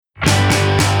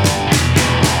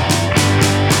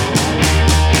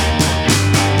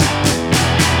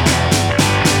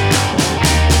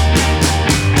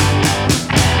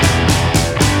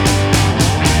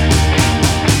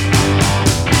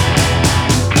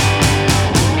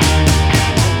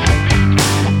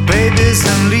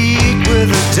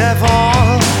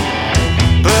devil,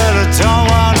 but I don't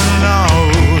wanna know.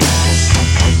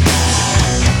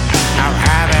 I'm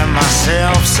having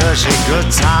myself such a good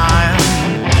time,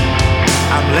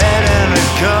 I'm letting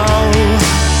it go.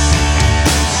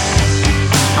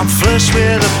 I'm flush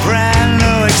with a brand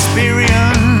new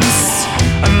experience,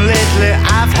 and lately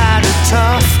I've had a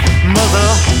tough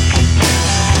mother.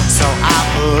 So I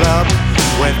put up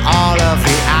with all of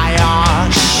the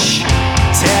IOSH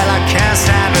till I can't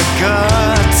stand the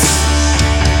guts.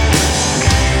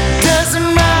 Doesn't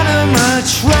matter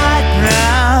much right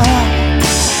now,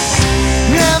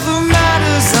 never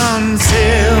matters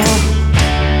until.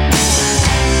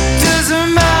 Doesn't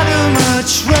matter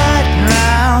much right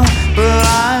now, but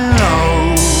I know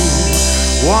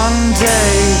one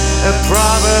day it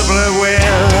probably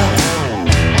will.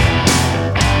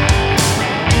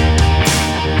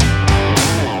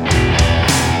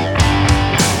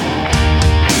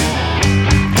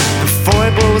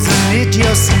 And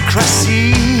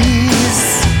idiosyncrasies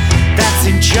that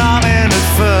seem charming at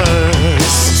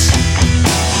first.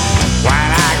 When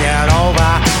I get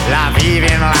over la vie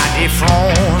in la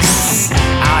différence,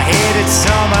 I hate it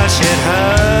so much it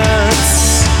hurts.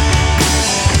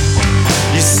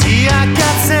 You see, I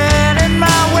got sin in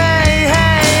my way,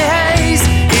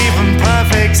 even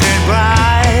perfect and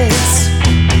bright.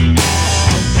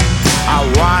 I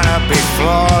wanna be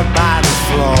floored by the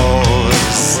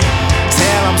flaws,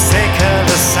 I'm sick of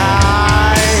the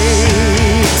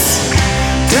sights.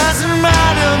 Doesn't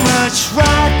matter much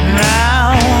right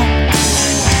now,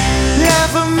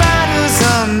 never matters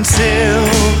until.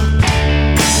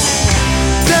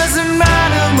 Doesn't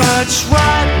matter much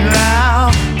right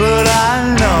now, but I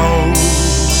know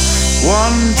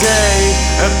one day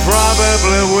it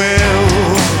probably will.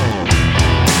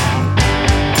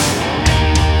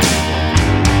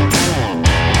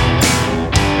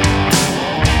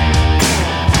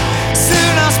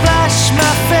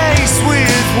 My face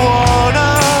with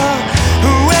water,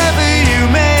 whoever you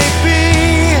may be,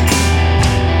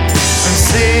 and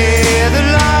see the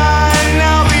line,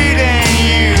 now it ain't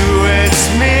you, it's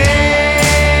me.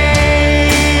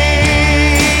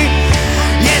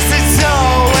 Yes, it's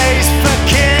always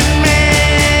fucking me.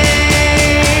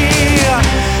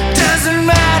 Doesn't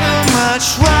matter much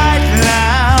right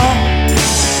now,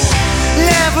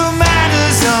 never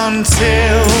matters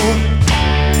until.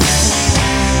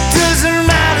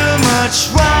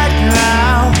 Right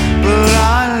now, but I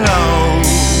know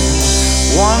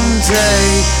one day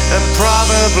it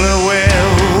probably will.